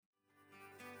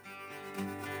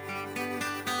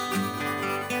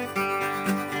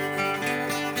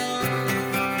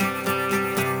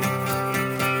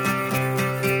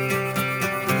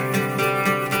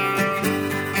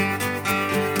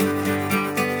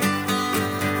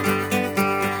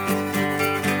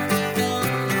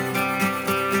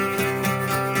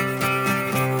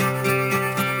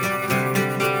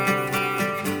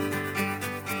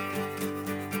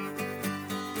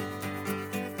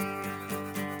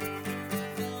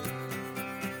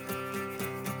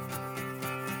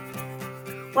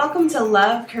Welcome to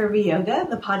Love Curvy Yoga,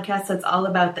 the podcast that's all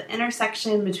about the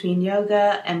intersection between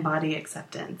yoga and body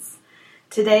acceptance.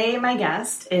 Today, my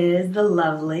guest is the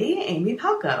lovely Amy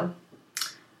Palko.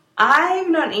 I've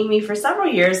known Amy for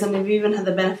several years, and I've even had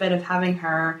the benefit of having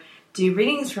her do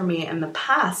readings for me in the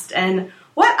past. And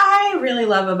what I really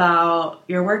love about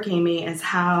your work, Amy, is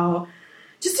how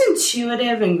just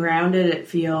intuitive and grounded it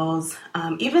feels.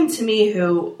 Even to me,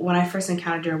 who, when I first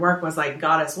encountered your work, was like,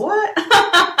 Goddess, what?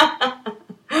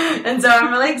 And so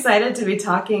I'm really excited to be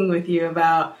talking with you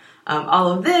about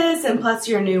all of this, and plus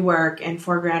your new work in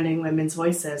foregrounding women's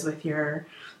voices with your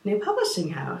new publishing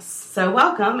house. So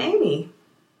welcome, Amy.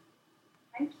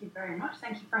 Thank you very much.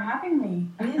 Thank you for having me.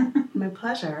 Yeah, my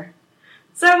pleasure.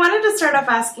 So I wanted to start off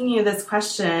asking you this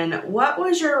question. What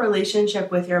was your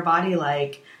relationship with your body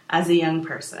like as a young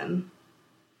person?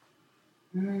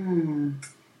 I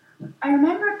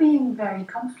remember being very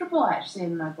comfortable actually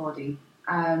in my body.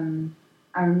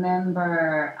 I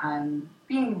remember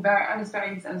being I was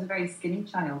a very skinny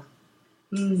child,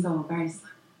 so very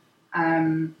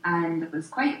and it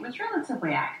was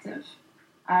relatively active,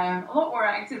 a lot more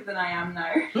active than I am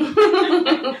now.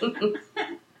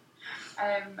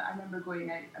 I remember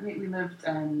going out. I mean, we lived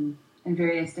in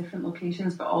various different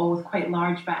locations, but all with quite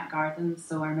large back gardens.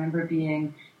 So I remember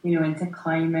being, into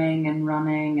climbing and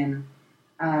running, and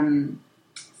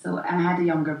and I had a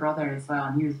younger brother as well,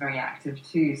 and he was very active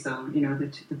too. So,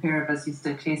 the pair of us used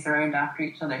to chase around after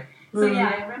each other. So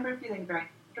yeah, I remember feeling very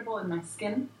comfortable in my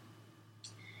skin.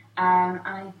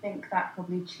 I think that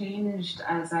probably changed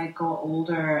as I got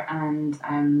older and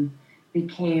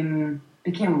became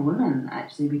a woman.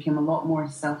 Actually, became a lot more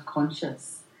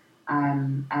self-conscious,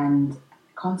 and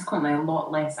consequently a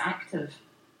lot less active.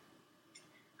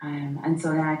 And so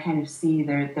then I kind of see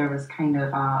there was kind of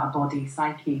a body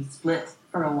psyche split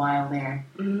for a while there,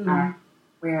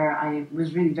 where I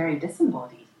was really very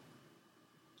disembodied.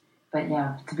 But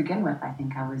yeah, to begin with, I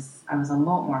think I was a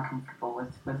lot more comfortable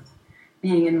with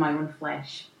being in my own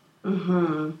flesh.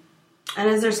 Mm-hmm. And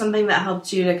is there something that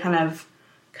helped you to kind of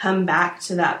come back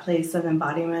to that place of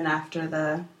embodiment after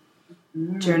the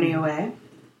journey away?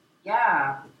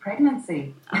 Yeah,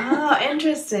 pregnancy. Oh,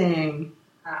 interesting.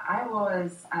 I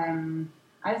was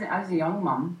a young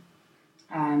mum.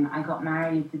 I got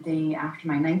married the day after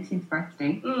my 19th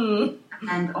birthday,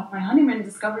 and on my honeymoon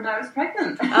discovered I was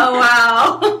pregnant. Oh,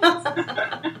 wow.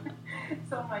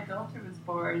 So my daughter was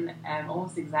born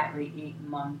almost exactly 8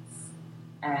 months,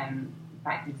 in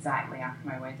fact, exactly after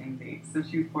my wedding date. So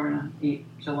she was born on 8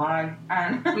 July.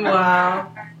 And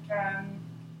wow. And,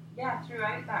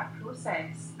 throughout that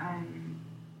process,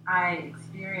 I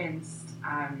experienced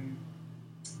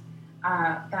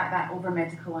that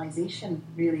over-medicalization,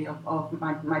 really, of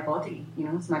my body,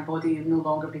 so my body no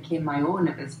longer became my own.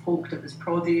 It was poked, it was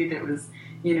prodded, it was,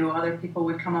 other people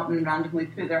would come up and randomly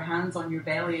put their hands on your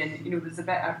belly, and,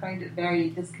 I found it very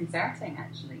disconcerting,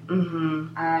 actually.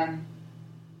 Mm-hmm.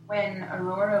 When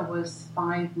Aurora was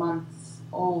 5 months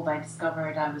old, I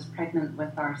discovered I was pregnant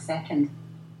with our second.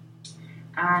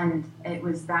 And it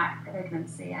was that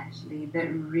pregnancy, actually, that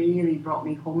really brought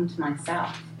me home to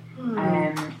myself.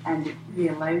 And it really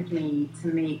allowed me to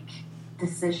make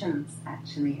decisions,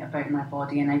 actually, about my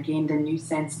body, and I gained a new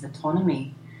sense of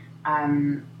autonomy.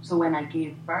 So when I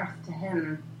gave birth to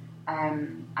him,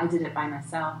 I did it by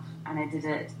myself, and I did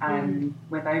it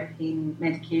without pain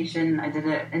medication. I did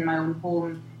it in my own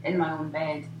home, in my own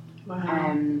bed,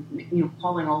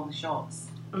 calling all the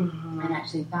shots. Mm-hmm. And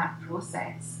actually that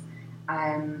process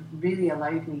really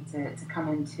allowed me to come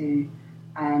into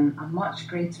a much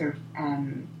greater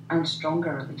and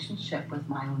stronger relationship with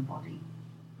my own body.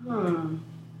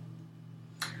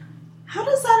 How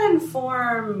does that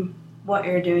inform what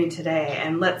you're doing today?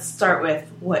 And let's start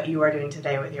with what you are doing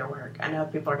today with your work. I know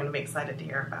people are going to be excited to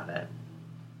hear about it.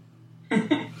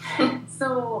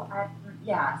 So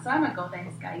I'm a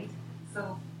goddess guide.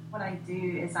 So what I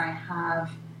do is I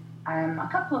have a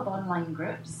couple of online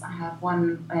groups. I have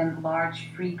one large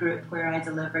free group where I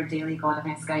deliver daily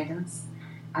goddess guidance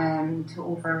to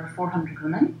over 400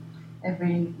 women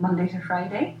every Monday to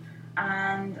Friday.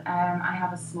 And I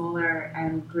have a smaller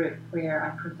group where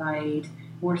I provide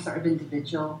more sort of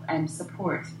individual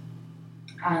support.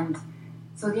 And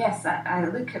so, yes, I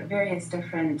look at various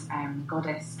different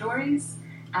goddess stories,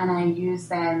 and I use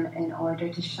them in order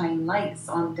to shine lights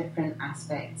on different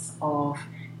aspects of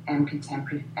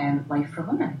contemporary life for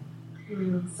women.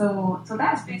 So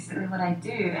that's basically what I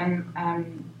do, and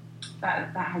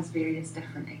that has various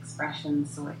different expressions.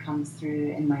 So it comes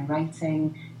through in my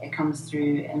writing, it comes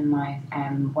through in my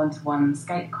one-to-one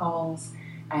Skype calls,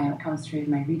 it comes through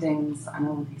in my readings, and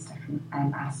all of these different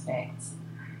aspects.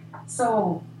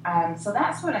 So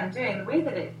that's what I'm doing. The way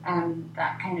that it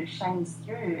that kind of shines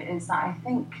through is that I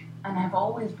think, and I've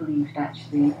always believed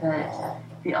actually, that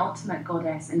the ultimate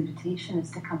goddess invitation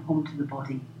is to come home to the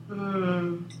body.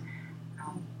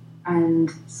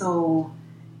 And so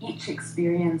each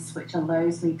experience which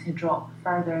allows me to drop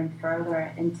further and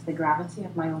further into the gravity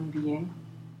of my own being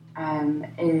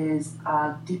is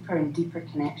a deeper and deeper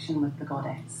connection with the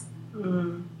goddess.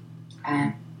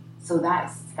 So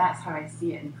that's how I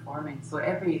see it informing. So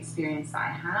every experience that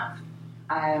I have,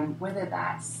 whether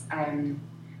that's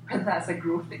a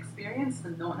growth experience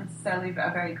and not necessarily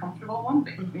a very comfortable one,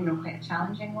 but quite a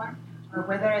challenging one, or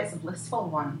whether it's a blissful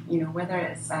one, whether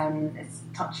it's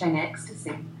touching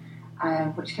ecstasy,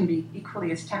 which can be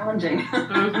equally as challenging.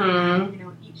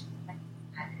 Each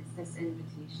is this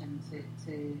invitation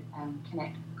to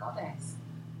connect with the goddess,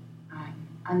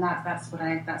 and that's what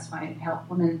I help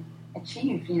women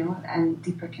achieve, and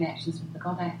deeper connections with the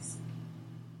goddess.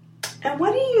 And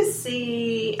what do you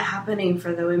see happening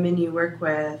for the women you work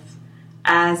with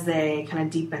as they kind of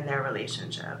deepen their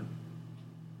relationship?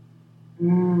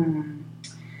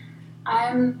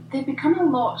 They become a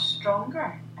lot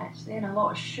stronger, actually, and a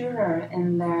lot surer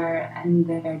in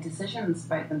their decisions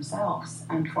about themselves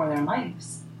and for their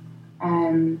lives.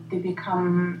 They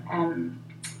become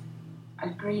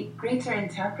greater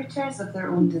interpreters of their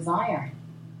own desire.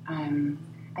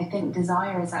 I think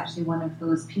desire is actually one of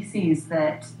those pieces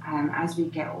that, as we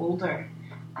get older,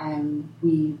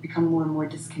 we become more and more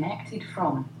disconnected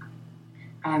from.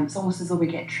 It's almost as though we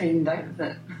get trained out of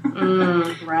it.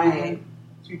 Right.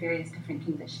 Through various different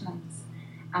conditionings.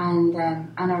 And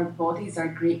our bodies are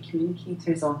great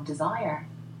communicators of desire.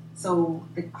 So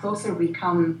the closer we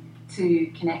come to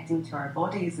connecting to our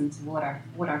bodies and to what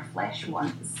our flesh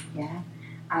wants,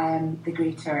 the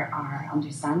greater our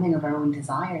understanding of our own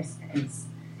desires is.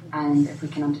 And if we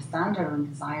can understand our own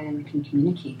desire, then we can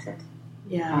communicate it.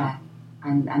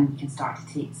 And we can start to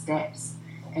take steps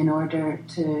in order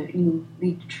to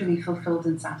lead truly fulfilled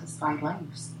and satisfied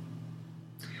lives.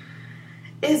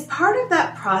 Is part of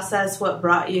that process what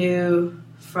brought you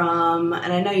from,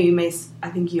 and I know I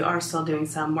think you are still doing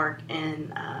some work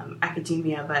in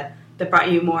academia, but that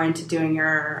brought you more into doing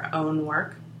your own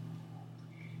work?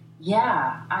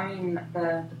 Yeah, I mean,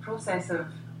 the process of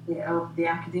the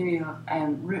academia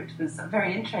route was a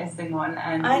very interesting one.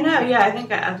 And I know, yeah, I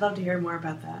think I'd love to hear more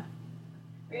about that.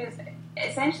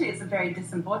 Essentially, it's a very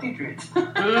disembodied route.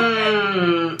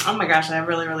 Oh my gosh, I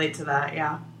really relate to that,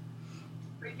 yeah.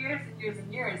 For years and years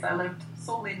and years, I lived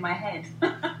solely in my head.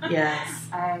 Yes.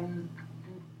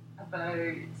 About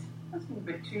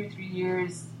 2 or 3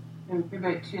 years, maybe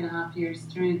about 2.5 years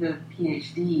through the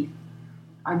PhD,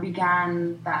 I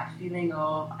began that feeling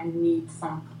of I need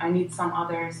some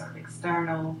other sort of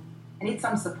external, I need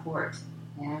some support,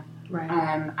 yeah. Right.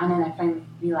 And then I finally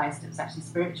realised it was actually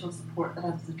spiritual support that I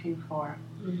was looking for.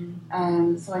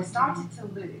 So I started to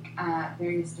look at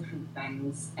various different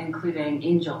things, including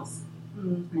angels.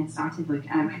 And I started looking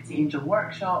at angel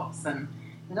workshops and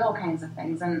did all kinds of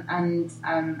things, and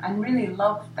really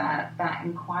loved that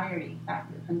inquiry, that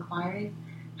group inquiry.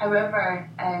 However,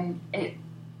 it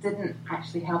didn't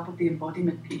actually help with the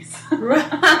embodiment piece. It was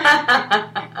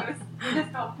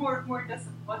just felt more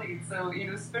disembodied, so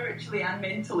spiritually and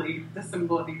mentally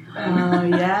disembodied. Oh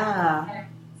yeah.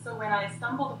 So when I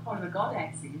stumbled upon the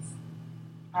goddesses,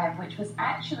 which was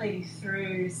actually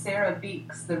through Sarah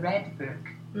Beek's The Red Book,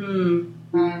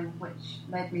 which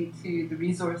led me to the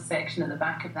resource section at the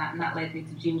back of that, and that led me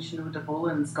to Jean Shinoda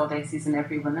Boland's Goddesses in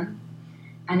Every Woman.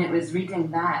 And it was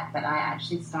reading that I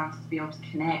actually started to be able to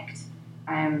connect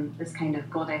this kind of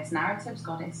goddess narratives,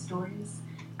 goddess stories,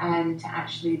 to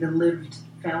actually the lived,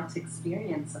 felt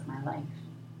experience of my life.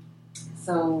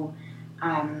 So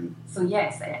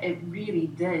yes, it really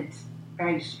did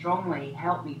very strongly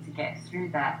help me to get through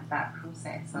that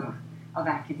process of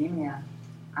academia.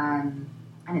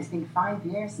 And it's been 5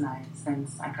 years now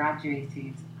since I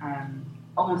graduated,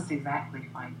 almost exactly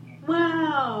 5 years.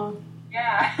 Wow.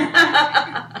 Yeah.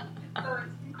 So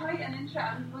it's been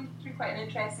I'm going through quite an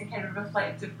interesting kind of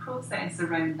reflective process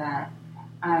around that.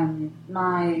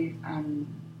 My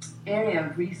area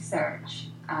of research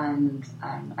and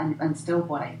still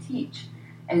what I teach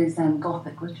is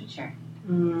Gothic literature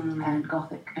and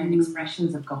Gothic and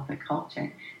expressions of Gothic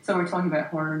culture. So we're talking about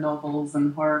horror novels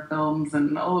and horror films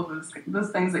and all of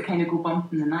those things that kind of go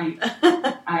bump in the night,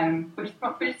 which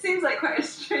seems like quite a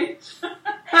strange.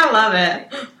 I love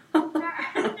it.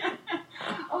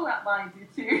 Oh, that I do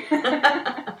too.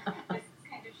 This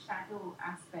kind of shadow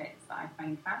aspects that I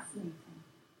find fascinating.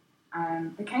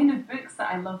 The kind of books that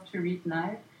I love to read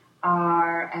now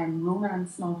are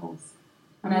romance novels.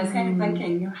 And I was kind of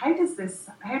thinking, how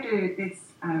do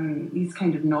these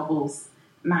kind of novels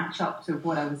match up to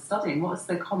what I was studying? What's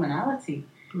the commonality?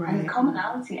 Right. And the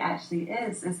commonality actually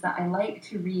is that I like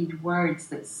to read words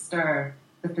that stir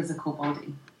the physical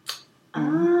body.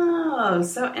 Oh,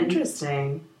 so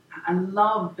interesting. I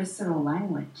love visceral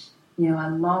language. I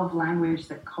love language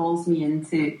that calls me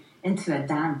into a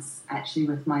dance, actually,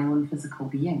 with my own physical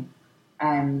being.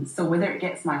 So whether it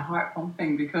gets my heart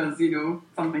pumping because,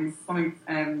 something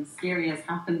scary has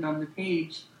happened on the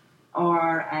page,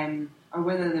 or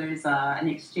whether there's an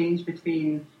exchange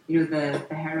between, the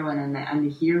heroine and the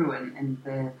hero in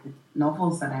the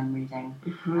novels that I'm reading.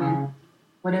 Mm-hmm.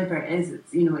 Whatever it is,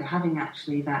 it's, having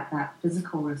actually that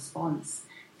physical response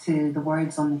to the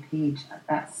words on the page.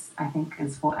 That's, I think,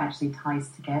 is what actually ties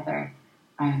together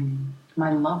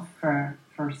my love for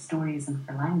stories and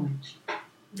for language.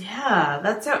 Yeah,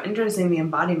 that's so interesting, the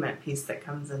embodiment piece that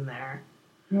comes in there.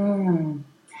 And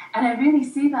I really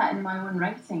see that in my own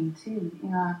writing too.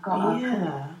 I've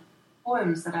got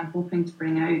poems that I'm hoping to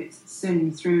bring out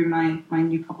soon through my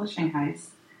new publishing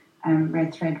house,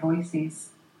 Red Thread Voices.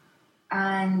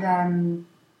 And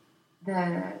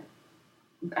the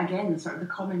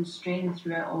common strain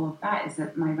throughout all of that is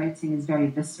that my writing is very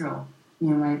visceral.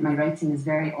 My writing is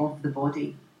very of the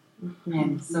body. Mm-hmm.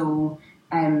 And so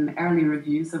early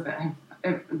reviews of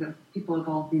it, people have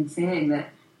all been saying that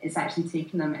it's actually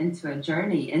taken them into a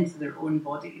journey into their own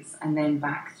bodies and then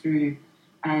back through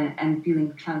and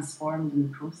feeling transformed in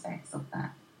the process of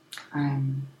that.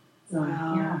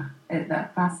 Wow.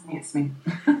 That fascinates me.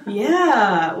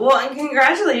 Yeah. Well, and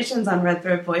congratulations on Red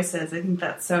Thread Voices. I think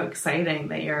that's so exciting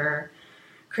that you're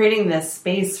creating this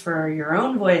space for your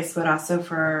own voice, but also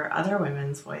for other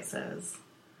women's voices.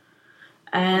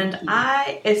 And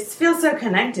it feels so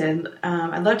connected.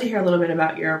 I'd love to hear a little bit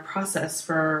about your process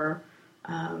for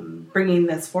bringing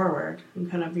this forward and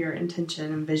kind of your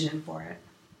intention and vision for it.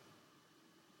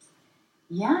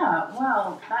 Yeah,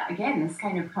 well, that again, this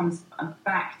kind of comes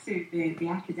back to the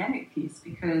academic piece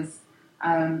because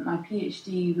my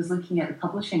PhD was looking at the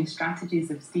publishing strategies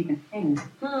of Stephen King.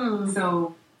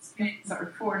 So spent sort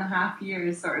of 4.5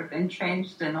 years sort of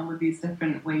entrenched in all of these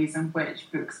different ways in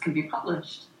which books can be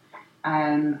published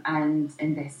and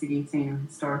investigating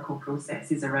historical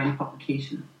processes around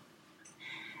publication.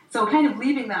 So kind of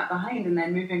leaving that behind and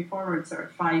then moving forward sort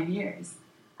of 5 years.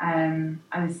 I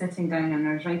was sitting down and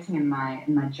I was writing in my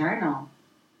journal,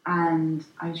 and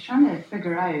I was trying to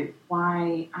figure out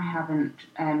why I haven't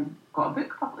got a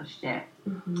book published yet.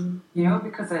 Mm-hmm.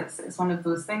 Because it's one of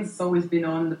those things. It's always been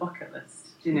on the bucket list.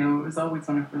 It was always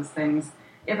one of those things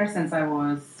ever since I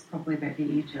was probably about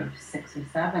the age of 6 or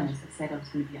 7. As I said, I was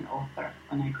going to be an author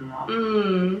when I grew up.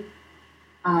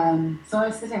 So I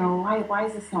was sitting, why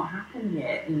has this not happened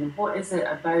yet? What is it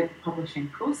about the publishing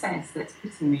process that's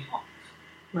putting me off?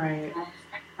 Right. And I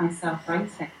found myself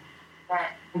writing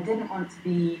that I didn't want to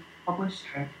be a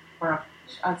publisher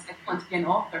I didn't want to be an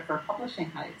author for a publishing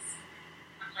house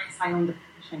unless I owned a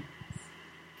publishing house.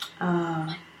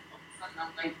 A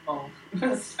light bulb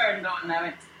was turned on now.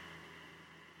 I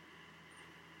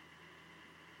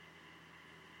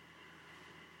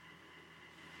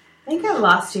think I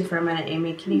lost you for a minute,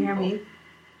 Amy. Can you hear me?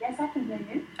 Yes, I can hear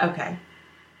you. Okay.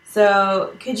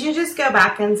 So could you just go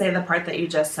back and say the part that you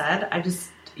just said?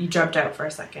 You dropped out for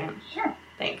a second. Sure.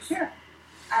 Thanks. Sure.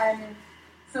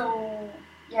 So,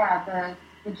 yeah,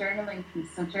 the journaling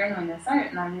piece. So journaling this out,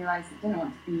 and I realised I didn't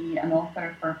want to be an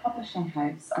author for a publishing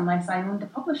house unless I owned a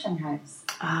publishing house.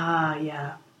 Ah,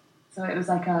 yeah. So it was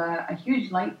like a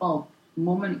huge light bulb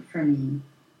moment for me,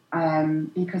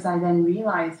 because I then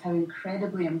realised how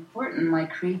incredibly important my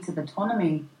creative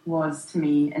autonomy was to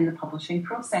me in the publishing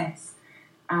process,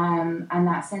 and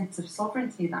that sense of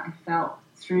sovereignty that I felt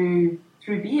through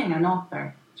being an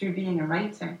author, through being a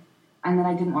writer, and that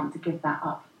I didn't want to give that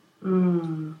up.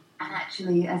 And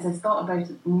actually, as I thought about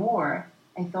it more,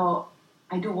 I thought,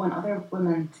 I don't want other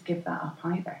women to give that up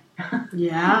either.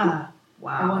 Yeah.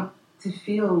 Wow. I want to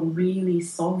feel really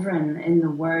sovereign in the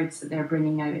words that they're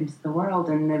bringing out into the world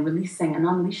and the releasing and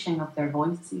unleashing of their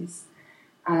voices.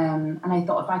 And I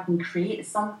thought if I can create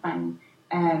something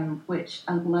which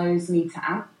allows me to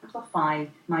amplify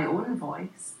my own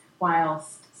voice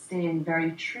whilst staying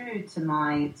very true to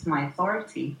my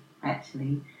authority,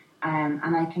 actually,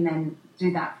 and I can then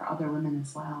do that for other women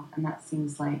as well. And that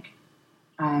seems like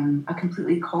a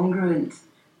completely congruent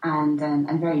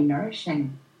and very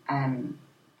nourishing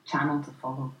channel to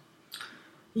follow.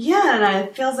 Yeah, and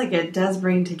it feels like it does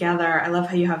bring together. I love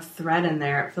how you have thread in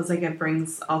there. It feels like it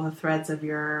brings all the threads of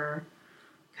your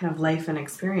kind of life and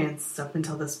experience up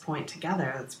until this point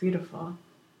together. That's beautiful.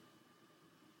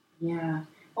 Yeah.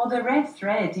 Well, the red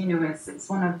thread, it's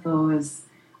one of those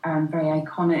very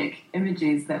iconic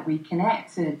images that we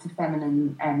connect to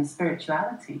feminine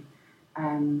spirituality.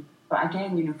 But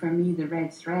again, for me, the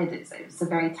red thread, it's a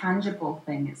very tangible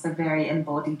thing. It's a very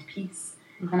embodied piece.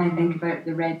 Mm-hmm. And I think about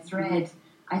the red thread,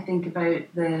 I think about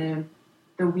the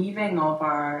weaving of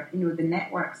our, the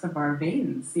networks of our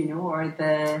veins, or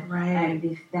the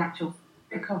actual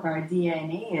fabric of our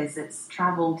DNA as it's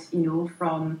travelled,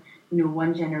 from,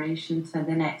 one generation to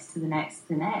the next, to the next, to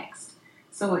the next.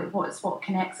 So it's what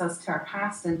connects us to our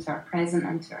past and to our present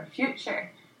and to our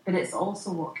future. But it's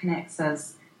also what connects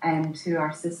us to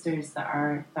our sisters that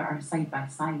are side by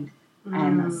side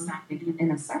standing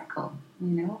in a circle,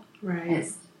 Right.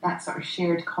 It's that sort of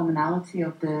shared commonality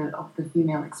of the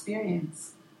female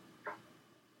experience.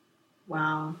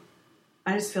 Wow.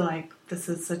 I just feel like this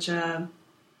is such a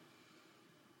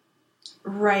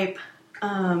ripe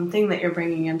thing that you're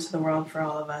bringing into the world for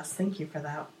all of us. Thank you for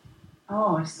that.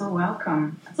 Oh, you're so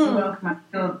welcome. So welcome. I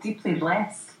feel deeply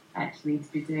blessed, actually,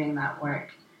 to be doing that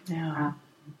work. Yeah.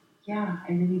 Yeah,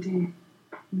 I really do.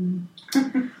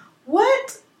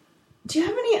 Do you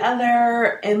have any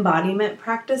other embodiment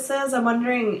practices? I'm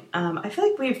wondering, I feel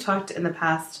like we've talked in the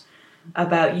past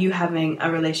about you having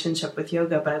a relationship with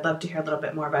yoga, but I'd love to hear a little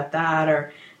bit more about that,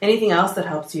 or anything else that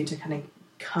helps you to kind of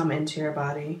come into your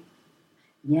body.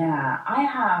 Yeah, I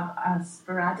have a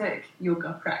sporadic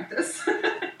yoga practice.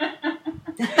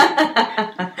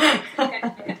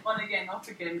 On again, off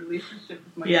again relationship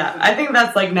with my husband. I think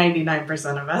that's like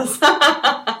 99% of us.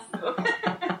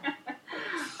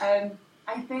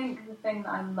 I think the thing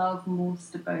that I love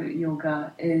most about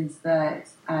yoga is that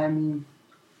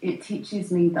it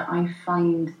teaches me that I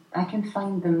can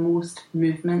find the most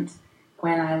movement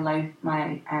when I allow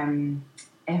my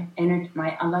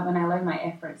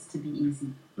efforts to be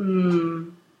easy.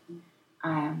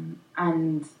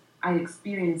 And I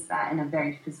experience that in a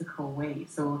very physical way.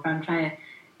 So if I'm trying to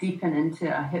deepen into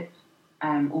a hip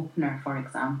opener, for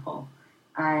example,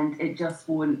 and it just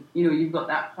won't, you've got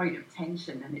that point of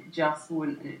tension and it just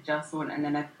won't, and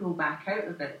then I pull back out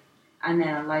of it and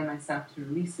then allow myself to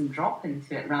release and drop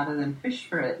into it rather than push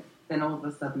for it, then all of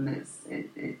a sudden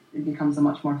it becomes a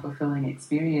much more fulfilling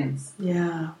experience.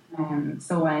 Yeah.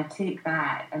 So when I take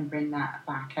that and bring that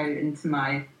back out into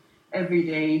my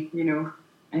everyday,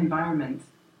 environment,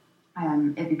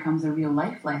 it becomes a real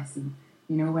life lesson.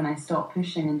 When I stop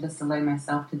pushing and just allow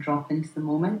myself to drop into the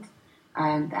moment,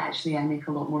 actually I make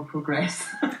a lot more progress.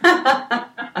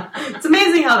 It's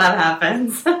amazing how that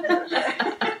happens.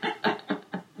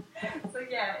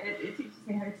 It teaches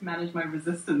me how to manage my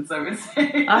resistance, I would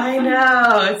say. I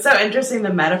know. It's so interesting,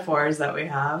 the metaphors that we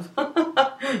have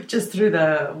just through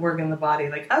the work in the body.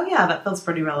 Like, oh yeah, that feels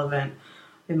pretty relevant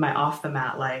in my off the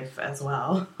mat life as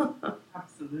well.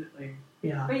 Absolutely.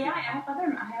 Yeah. But yeah, I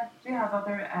do have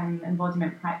other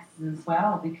embodiment practices as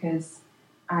well, because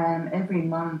every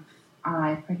month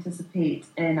I participate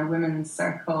in a women's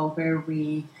circle where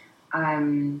we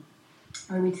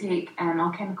take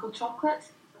alchemical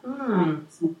chocolate. So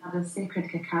we have a sacred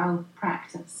cacao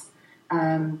practice,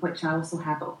 which I also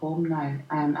have at home now,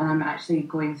 and I'm actually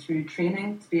going through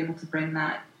training to be able to bring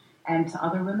that to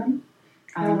other women.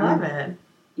 I love it.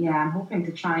 Yeah, I'm hoping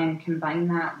to try and combine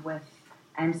that with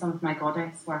some of my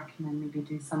goddess work, and then maybe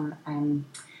do some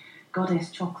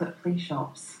goddess chocolate play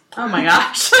shops. Oh my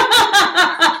gosh.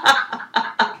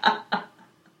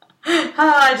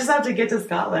 I just have to get to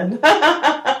Scotland. Well,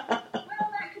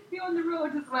 that could be on the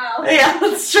road as well. Yeah,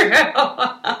 that's true.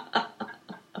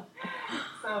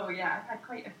 So yeah, I've had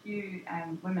quite a few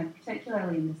women,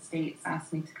 particularly in the States,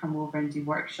 ask me to come over and do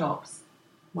workshops.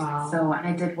 Wow. So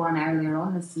I did one earlier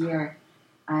on this year,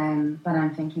 but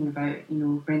I'm thinking about,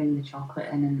 bringing the chocolate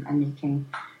in and making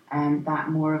that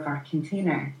more of our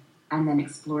container, and then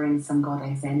exploring some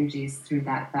goddess energies through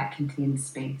that contained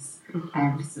space,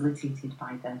 facilitated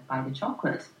by the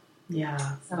chocolate. Yeah.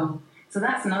 So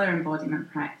that's another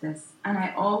embodiment practice. And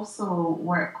I also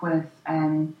work with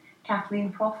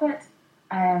Kathleen Prophet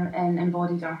in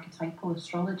embodied archetypal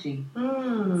astrology,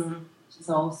 which is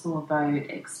also about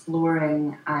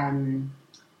exploring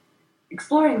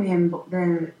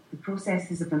the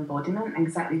processes of embodiment,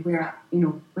 exactly where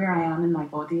I am in my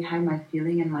body, how am I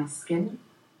feeling in my skin,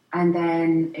 and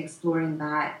then exploring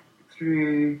that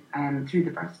through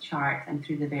the birth chart and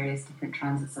through the various different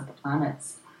transits of the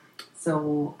planets.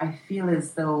 So I feel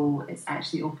as though it's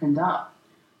actually opened up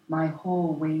my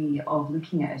whole way of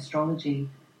looking at astrology,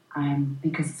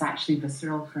 because it's actually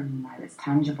visceral for me now. It's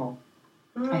tangible.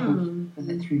 I can feel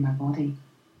it through my body.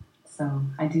 So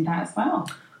I do that as well.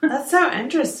 That's so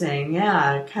interesting.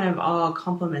 Yeah, kind of all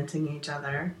complementing each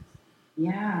other.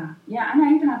 Yeah, and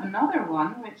I even have another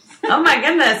one, which Oh my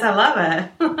goodness, I love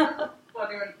it.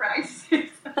 embodiment practices.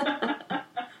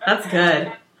 That's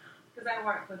good. Because I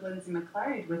work with Lindsay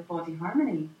McLeod with Body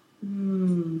Harmony.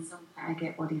 So I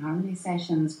get Body Harmony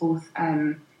sessions, both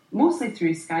mostly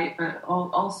through Skype, but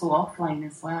also offline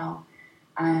as well,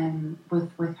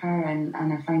 with her, and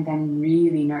I find them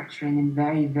really nurturing and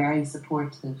very, very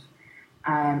supportive.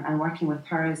 And working with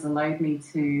her has allowed me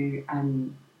to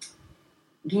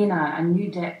gain a new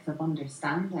depth of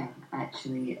understanding,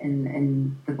 actually,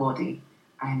 in the body,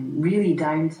 really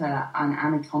down to an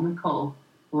anatomical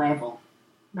level,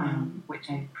 which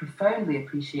I profoundly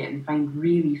appreciate and find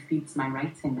really feeds my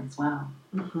writing as well.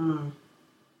 Mm-hmm.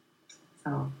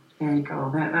 So there you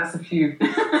go. That's a few.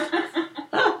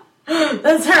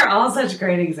 Those are all such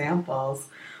great examples.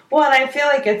 Well, and I feel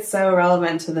like it's so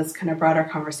relevant to this kind of broader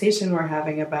conversation we're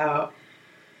having about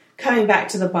coming back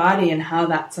to the body and how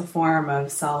that's a form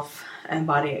of self and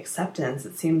body acceptance.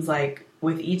 It seems like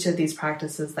with each of these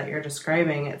practices that you're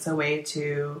describing, it's a way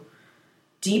to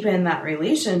deepen that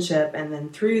relationship and then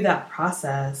through that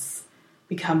process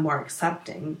become more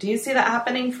accepting. Do you see that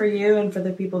happening for you and for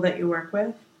the people that you work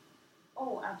with?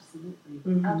 Oh, absolutely.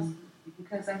 Mm-hmm. Absolutely.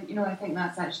 Because I think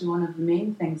that's actually one of the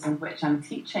main things in which I'm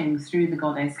teaching through the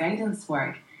Goddess Guidance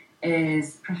work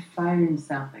is profound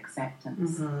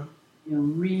self-acceptance.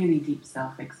 Mm-hmm. Really deep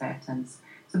self-acceptance.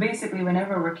 So basically,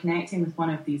 whenever we're connecting with one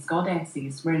of these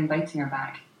goddesses, we're inviting her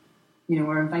back.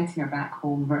 We're inviting her back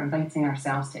home. We're inviting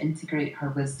ourselves to integrate her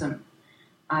wisdom.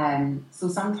 So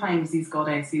sometimes these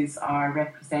goddesses are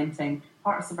representing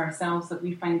parts of ourselves that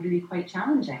we find really quite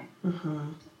challenging.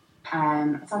 Mm-hmm.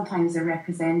 Sometimes they're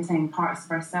representing parts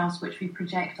of ourselves which we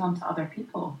project onto other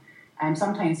people.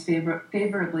 Sometimes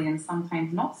favorably and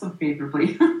sometimes not so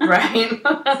favorably. Right.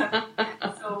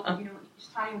 So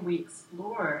each time we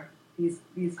explore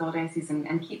these goddesses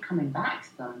and keep coming back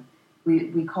to them,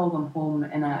 we call them home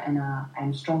in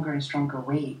a stronger and stronger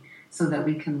way, so that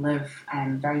we can live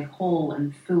very whole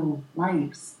and full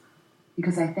lives.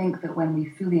 Because I think that when we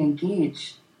fully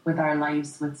engage with our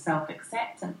lives with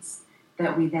self-acceptance,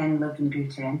 that we then live in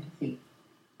greater empathy.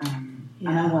 And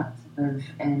I want to live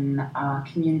in a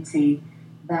community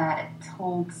that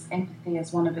holds empathy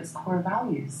as one of its core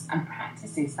values and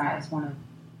practices that as one of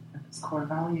its core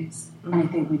values. Mm-hmm. And I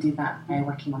think we do that by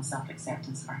working on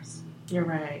self-acceptance first. You're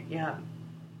right, yeah.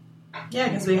 Yeah,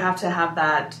 because we have to have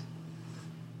that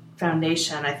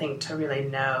foundation, I think, to really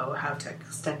know how to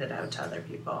extend it out to other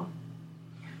people.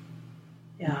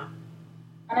 Yeah.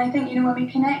 And I think, when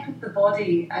we connect with the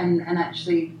body and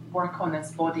actually work on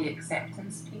this body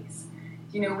acceptance piece,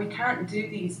 we can't do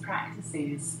these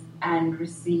practices and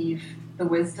receive the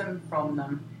wisdom from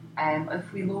them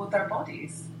if we loathe our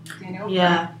bodies,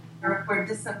 Yeah. Or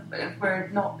if we're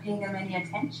not paying them any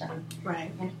attention.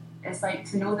 Right. It's like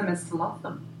to know them is to love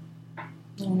them.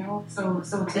 So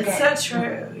to it's so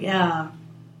true, yeah.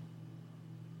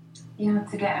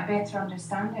 To get a better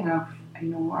understanding of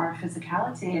our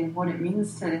physicality and what it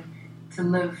means to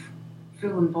live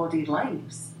full embodied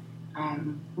lives,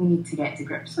 we need to get to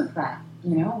grips with that.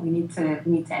 We need to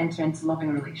enter into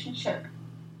loving relationship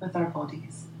with our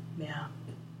bodies. Yeah.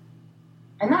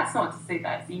 And that's not to say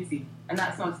that's easy, and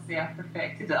that's not to say I've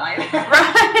perfected it either.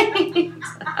 Right.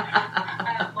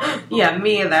 Yeah,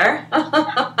 me either.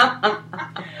 But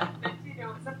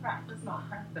it's a practice, not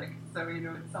perfect. So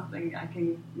it's something I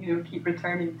can keep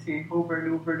returning to over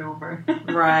and over and over.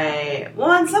 Right.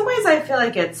 Well, in some ways, I feel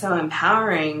like it's so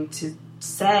empowering to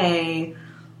say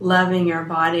loving your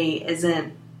body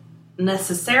isn't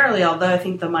necessarily, although I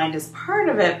think the mind is part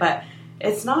of it, but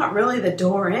it's not really the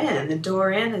door in. The door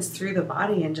in is through the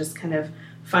body and just kind of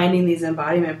finding these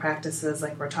embodiment practices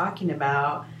like we're talking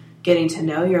about, getting to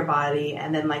know your body,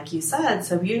 and then, like you said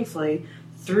so beautifully,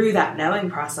 through that knowing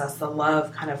process, the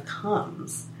love kind of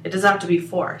comes. It doesn't have to be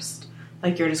forced,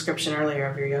 like your description earlier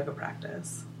of your yoga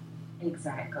practice.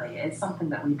 Exactly. It's something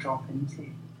that we drop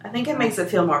into. I think it makes it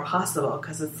feel more possible,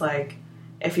 because it's like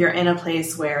if you're in a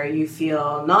place where you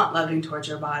feel not loving towards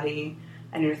your body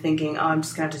and you're thinking, oh, I'm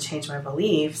just going to have to change my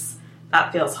beliefs,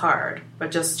 that feels hard.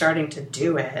 But just starting to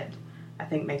do it, I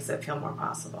think, makes it feel more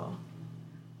possible.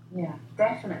 Yeah,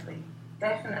 definitely.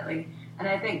 And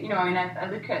I think, I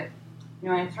look at,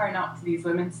 I turn up to these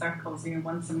women's circles,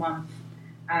 once a month,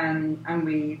 and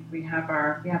we have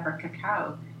our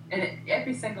cacao. And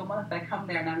every single month I come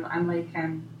there and I'm like,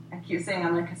 I keep saying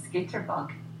I'm like a skater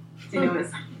bug.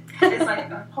 It's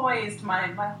like I'm poised, my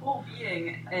whole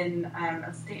being in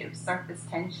a state of surface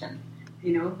tension,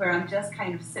 where I'm just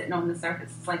kind of sitting on the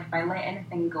surface. It's like if I let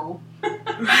anything go, or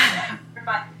if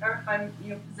I'm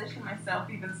position myself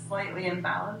even slightly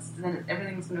imbalanced, then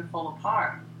everything's going to fall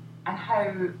apart. and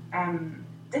how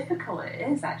difficult it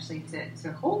is actually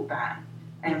to hold that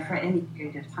for any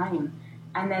period of time.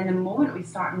 And then the moment we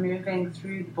start moving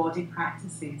through the body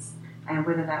practices,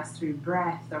 whether that's through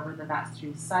breath or whether that's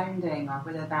through sounding or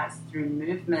whether that's through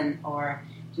movement or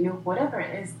whatever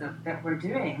it is that we're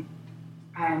doing,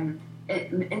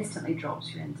 it instantly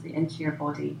drops you into your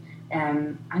body,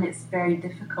 and it's very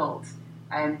difficult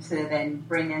to then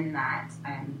bring in that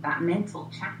mental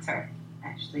chatter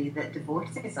actually that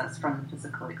divorces us from the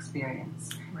physical experience,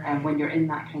 when you're in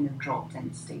that kind of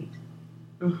dropped-in state.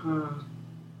 Mm-hmm.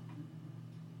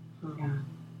 Yeah.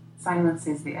 Silence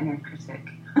is the inner critic.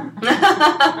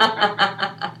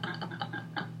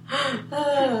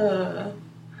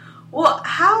 Well,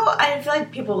 I feel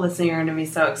like people listening are going to be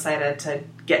so excited to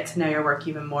get to know your work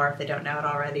even more if they don't know it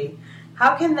already.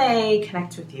 How can they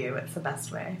connect with you? What's the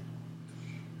best way?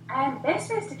 Best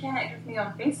way is to connect with me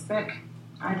on Facebook,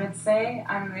 I would say.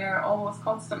 I'm there almost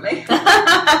constantly.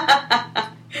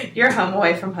 You're home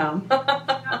away from home.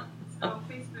 Yeah. So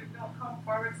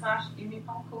facebook.com/Amy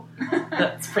Palko.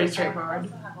 That's pretty straightforward. I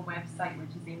also have a website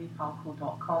which is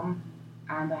amypalko.com,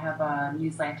 and I have a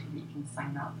newsletter that you can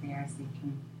sign up there so you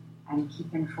can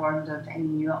keep informed of any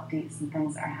new updates and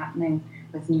things that are happening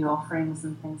with new offerings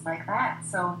and things like that.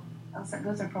 So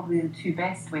those are probably the two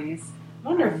best ways.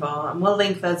 Wonderful. And we'll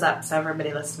link those up so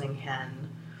everybody listening can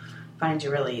find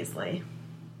you really easily.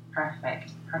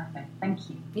 Perfect. Thank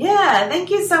you. Yeah, thank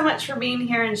you so much for being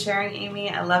here and sharing, Amy.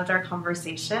 I loved our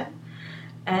conversation.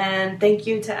 And thank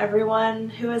you to everyone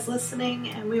who is listening,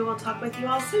 and we will talk with you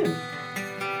all soon.